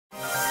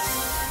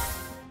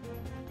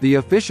The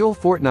official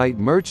Fortnite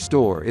merch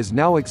store is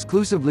now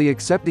exclusively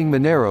accepting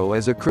Monero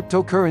as a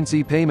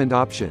cryptocurrency payment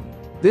option.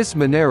 This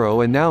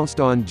Monero announced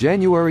on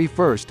January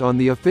 1 on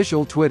the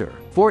official Twitter.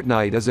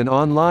 Fortnite is an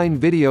online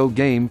video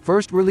game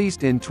first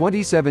released in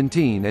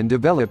 2017 and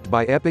developed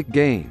by Epic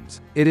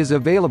Games. It is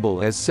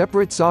available as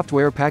separate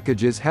software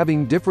packages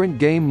having different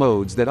game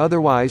modes that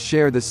otherwise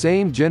share the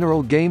same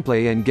general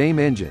gameplay and game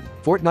engine.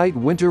 Fortnite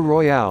Winter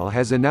Royale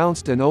has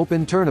announced an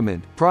open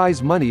tournament,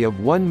 prize money of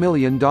 $1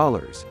 million.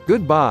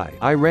 Goodbye,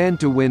 I ran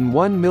to win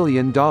 $1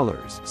 million.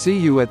 See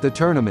you at the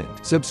tournament.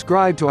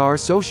 Subscribe to our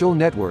social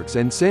networks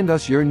and send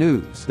us your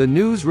news. The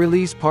news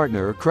release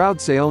partner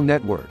CrowdSale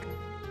Network.